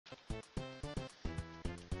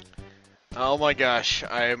Oh my gosh,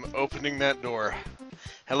 I am opening that door.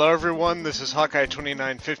 Hello everyone, this is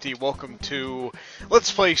Hawkeye2950. Welcome to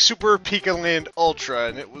Let's Play Super Pika Land Ultra,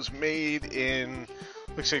 and it was made in,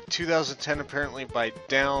 looks like 2010 apparently by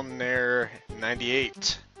Down There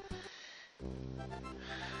 98.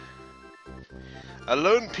 A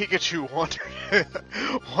lone Pikachu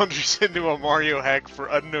wanders into a Mario hack for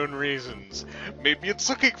unknown reasons. Maybe it's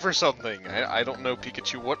looking for something. I don't know,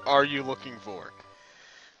 Pikachu. What are you looking for?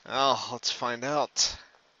 Oh, let's find out.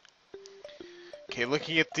 Okay,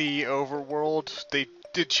 looking at the overworld, they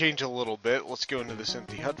did change a little bit. Let's go into this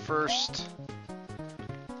empty hut first.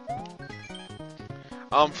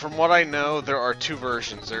 From what I know, there are two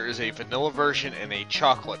versions. There is a vanilla version and a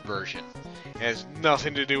chocolate version. It has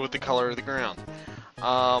nothing to do with the color of the ground.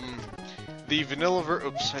 The vanilla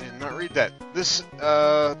oops, I did not read that. This,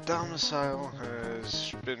 domicile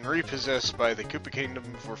has been repossessed by the Koopa Kingdom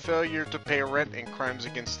for failure to pay rent and crimes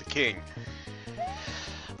against the king.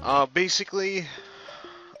 Basically,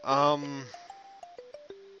 I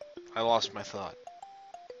lost my thought.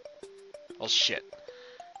 Oh shit.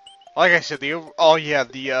 Like I said, the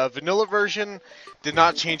vanilla version did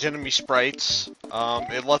not change enemy sprites.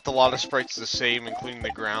 It left a lot of sprites the same, including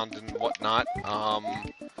the ground and whatnot.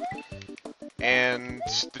 And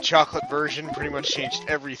the chocolate version pretty much changed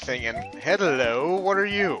everything. And hello, what are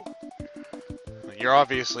you? You're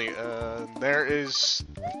obviously, there is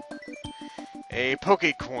a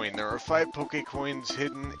Pokecoin. There are 5 Pokecoins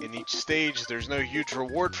hidden in each stage. There's no huge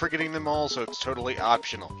reward for getting them all, so it's totally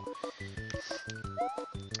optional.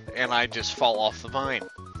 And I just fall off the vine.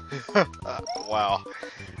 Wow.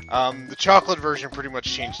 The chocolate version pretty much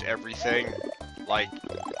changed everything.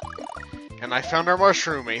 And I found our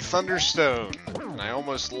mushroom, a Thunderstone, and I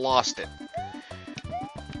almost lost it.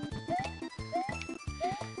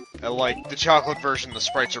 Like the chocolate version, the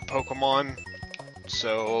sprites are Pokemon.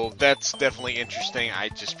 So that's definitely interesting. I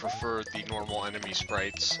just prefer the normal enemy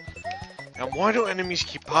sprites. And why do enemies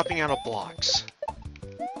keep popping out of blocks?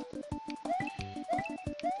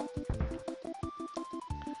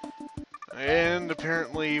 And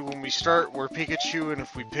apparently when we start, we're Pikachu, and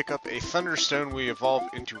if we pick up a Thunderstone, we evolve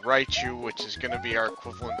into Raichu, which is going to be our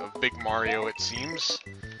equivalent of Big Mario, it seems.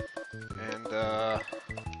 And,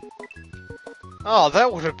 oh,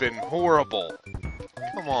 that would have been horrible.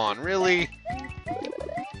 Come on, really?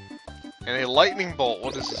 And a lightning bolt,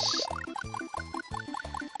 what is this?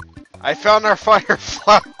 I found our fire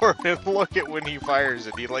flower, and look at when he fires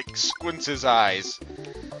it. He, like, squints his eyes.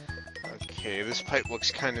 Okay, this pipe looks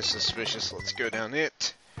kind of suspicious. Let's go down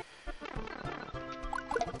it.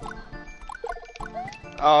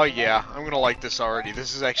 Oh yeah, I'm gonna like this already.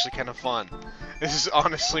 This is actually kind of fun. This is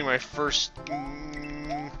honestly my first...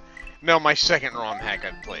 no, my second ROM hack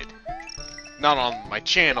I've played. Not on my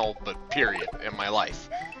channel, but period, in my life.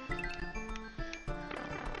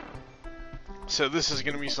 So this is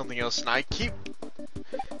gonna be something else, and I keep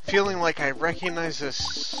feeling like I recognize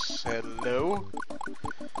this... Hello?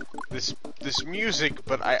 This music,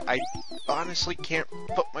 but I honestly can't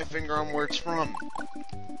put my finger on where it's from.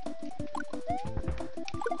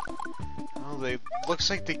 Oh, looks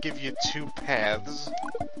like they give you 2 paths.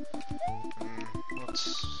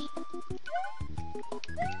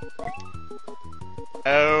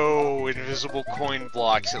 Oh, invisible coin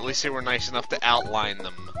blocks. At least they were nice enough to outline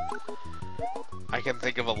them. I can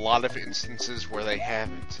think of a lot of instances where they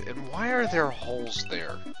haven't. And why are there holes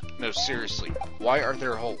there? No, seriously, why are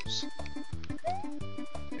there holes?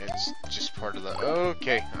 It's just part of the...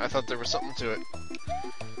 Okay, I thought there was something to it.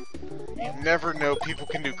 You never know, people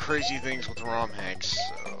can do crazy things with ROM hacks,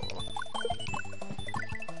 so...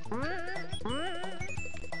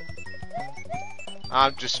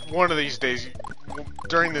 I'm just, one of these days,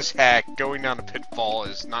 during this hack, going down a pitfall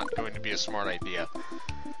is not going to be a smart idea.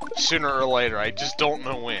 Sooner or later, I just don't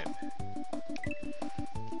know when.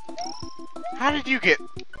 How did you get...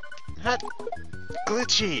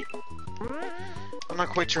 glitchy! I'm not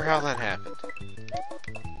quite sure how that happened.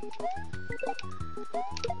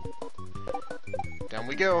 Down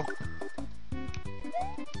we go.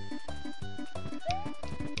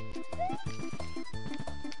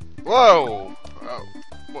 Whoa!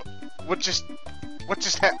 What just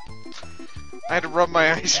happened? I had to rub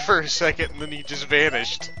my eyes for a second and then he just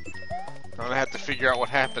vanished. I'm gonna have to figure out what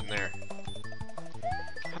happened there.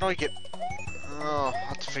 How do I get... Oh, I'll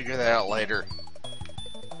have to figure that out later.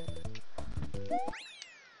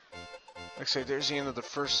 Looks like there's the end of the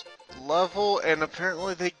first level, and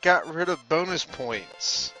apparently they got rid of bonus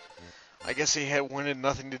points. I guess they wanted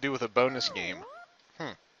nothing to do with a bonus game.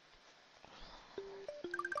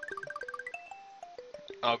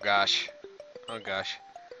 Oh gosh. Oh gosh.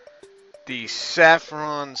 The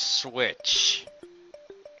saffron switch.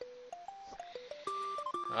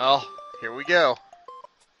 Well, here we go.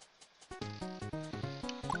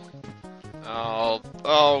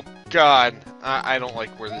 Oh God. I don't like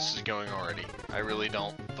where this is going already. I really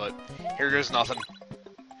don't, but here goes nothing.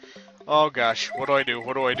 Oh gosh, what do I do?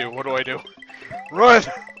 What do I do? What do I do? Run!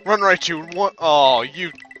 Run, right you! What? Oh,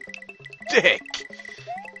 you dick!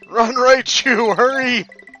 Run, right you! Hurry!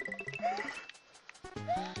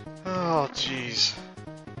 Oh, jeez.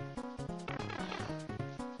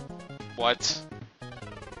 What?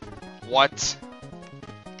 What?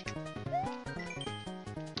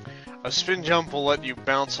 A spin jump will let you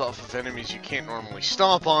bounce off of enemies you can't normally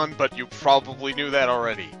stomp on, but you probably knew that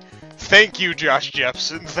already. Thank you, Josh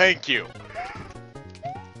Jepson, thank you.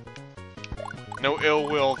 No ill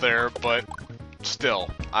will there, but still,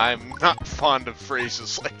 I'm not fond of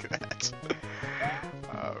phrases like that.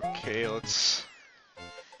 Okay, let's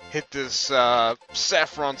hit this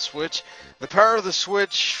saffron switch. The power of the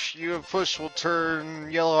switch you have pushed will turn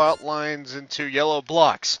yellow outlines into yellow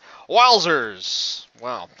blocks. Wowzers!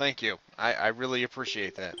 Wow, thank you. I really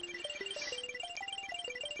appreciate that.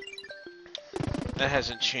 That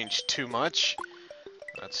hasn't changed too much.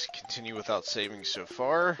 Let's continue without saving so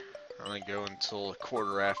far. I'm gonna go until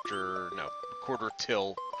quarter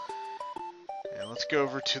till. And let's go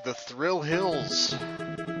over to the Thrill Hills.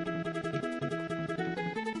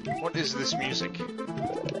 What is this music?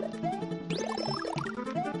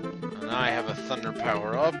 And I have a thunder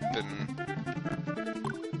power up, and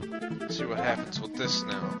let's see what happens with this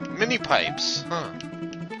now. Mini pipes, huh?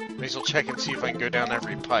 May as well check and see if I can go down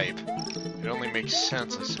every pipe. It only makes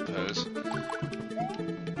sense, I suppose.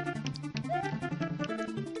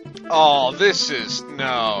 Oh, this is...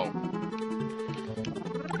 no.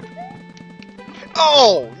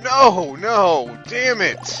 Oh, no, damn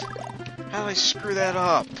it! How did I screw that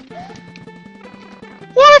up?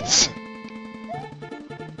 What?!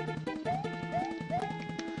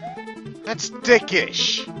 That's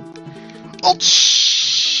dickish! Oh,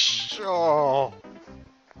 shh! Oh.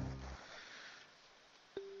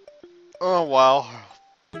 Oh, wow.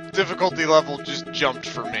 Difficulty level just jumped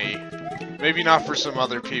for me. Maybe not for some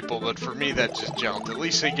other people, but for me that just jumped. At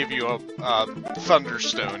least they give you a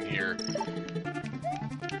thunderstone here.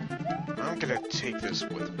 I'm gonna take this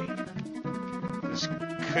with me. This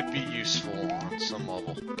could be useful on some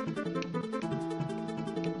level.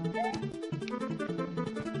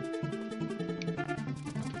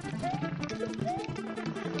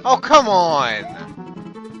 Oh, come on!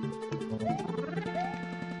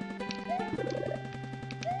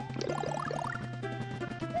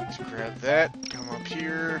 Let's grab that, come up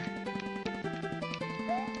here,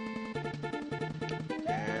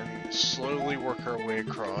 and slowly work our way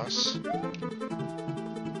across.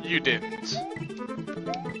 You didn't.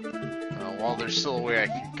 Well, there's still a way I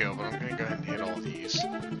can go, but I'm gonna go ahead and hit all these.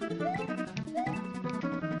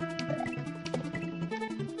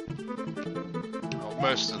 Oh,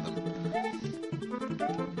 most of them.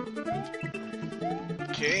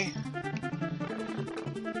 Okay.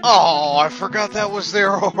 Oh, I forgot that was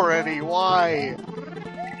there already. Why?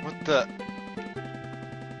 What the?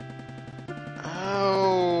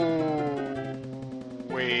 Oh,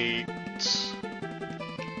 wait.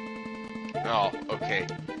 Oh, okay.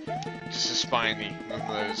 Just a spiny. None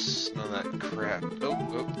of that crap. Oh,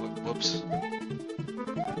 whoops.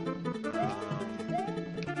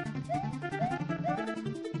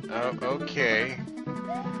 Oh, okay.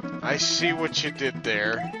 I see what you did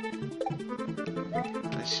there.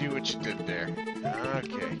 I see what you did there.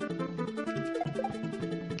 Okay.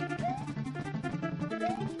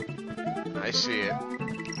 I see it.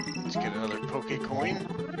 Let's get another Poke Coin.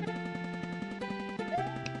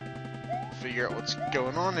 Figure out what's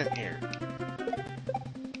going on in here.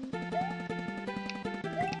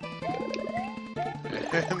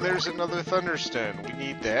 And there's another Thunderstone. We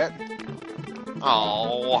need that.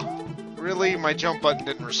 Oh, really? My jump button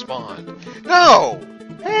didn't respond. No!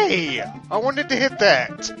 Hey! I wanted to hit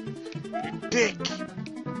that! You dick!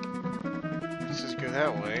 This is go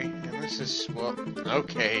that way, and this is, well,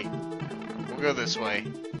 okay. We'll go this way.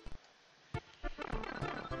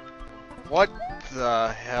 What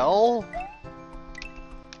the hell?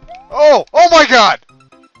 Oh! Oh my god!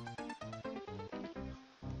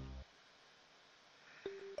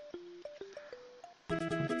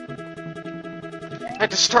 I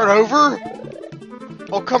had to start over?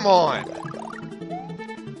 Oh, come on!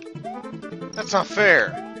 That's not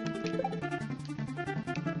fair.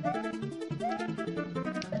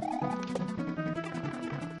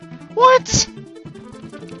 What?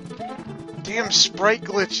 Damn sprite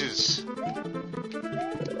glitches.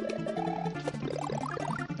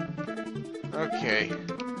 Okay,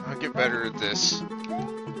 I'll get better at this.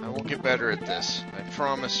 I will get better at this. I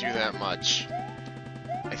promise you that much.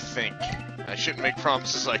 I think. I shouldn't make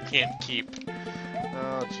promises I can't keep.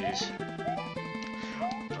 Oh, jeez.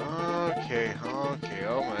 Okay,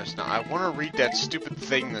 almost. Now, I want to read that stupid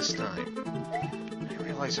thing this time. I didn't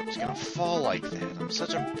realize it was going to fall like that. I'm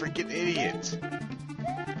such a freaking idiot.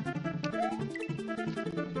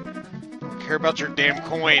 Don't care about your damn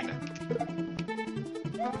coin.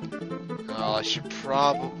 Oh, I should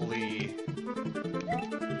probably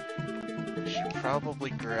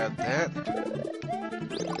grab that.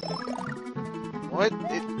 What?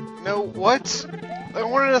 No, what? I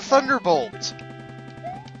wanted a thunderbolt.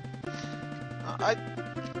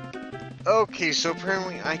 Okay, so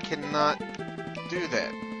apparently I cannot do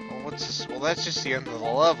that. Well, what's this? Well, that's just the end of the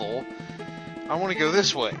level. I want to go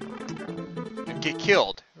this way and get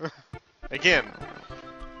killed again.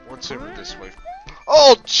 What's over this way?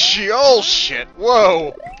 Oh, gee, oh shit!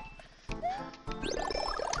 Whoa!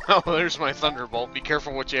 Oh, there's my thunderbolt. Be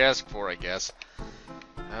careful what you ask for, I guess.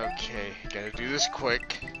 Okay, gotta do this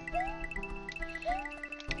quick.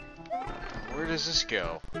 Where does this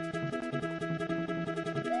go?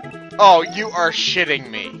 Oh, you are shitting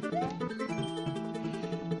me.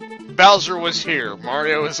 Bowser was here.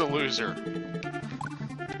 Mario is a loser.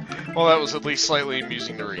 Well, that was at least slightly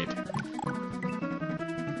amusing to read.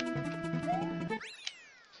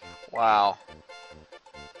 Wow.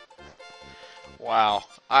 Wow.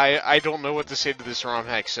 I don't know what to say to this ROM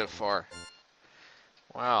hack so far.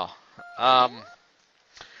 Wow. I'm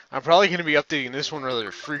probably going to be updating this one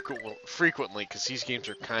rather frequently, because these games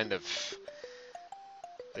are kind of...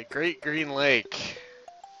 The Great Green Lake.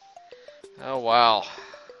 Oh, wow.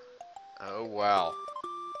 Oh, wow.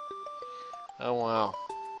 Oh, wow.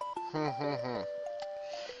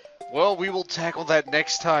 Well, we will tackle that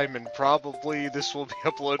next time, and probably this will be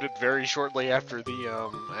uploaded very shortly after the,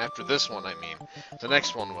 after this one, I mean. The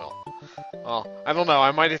next one will. Well, I don't know,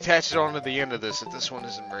 I might attach it on to the end of this if this one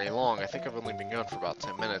isn't very long. I think I've only been going for about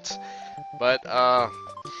 10 minutes. But,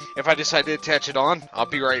 if I decide to attach it on, I'll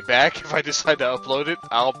be right back. If I decide to upload it,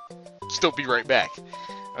 I'll still be right back.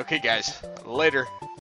 Okay, guys, later.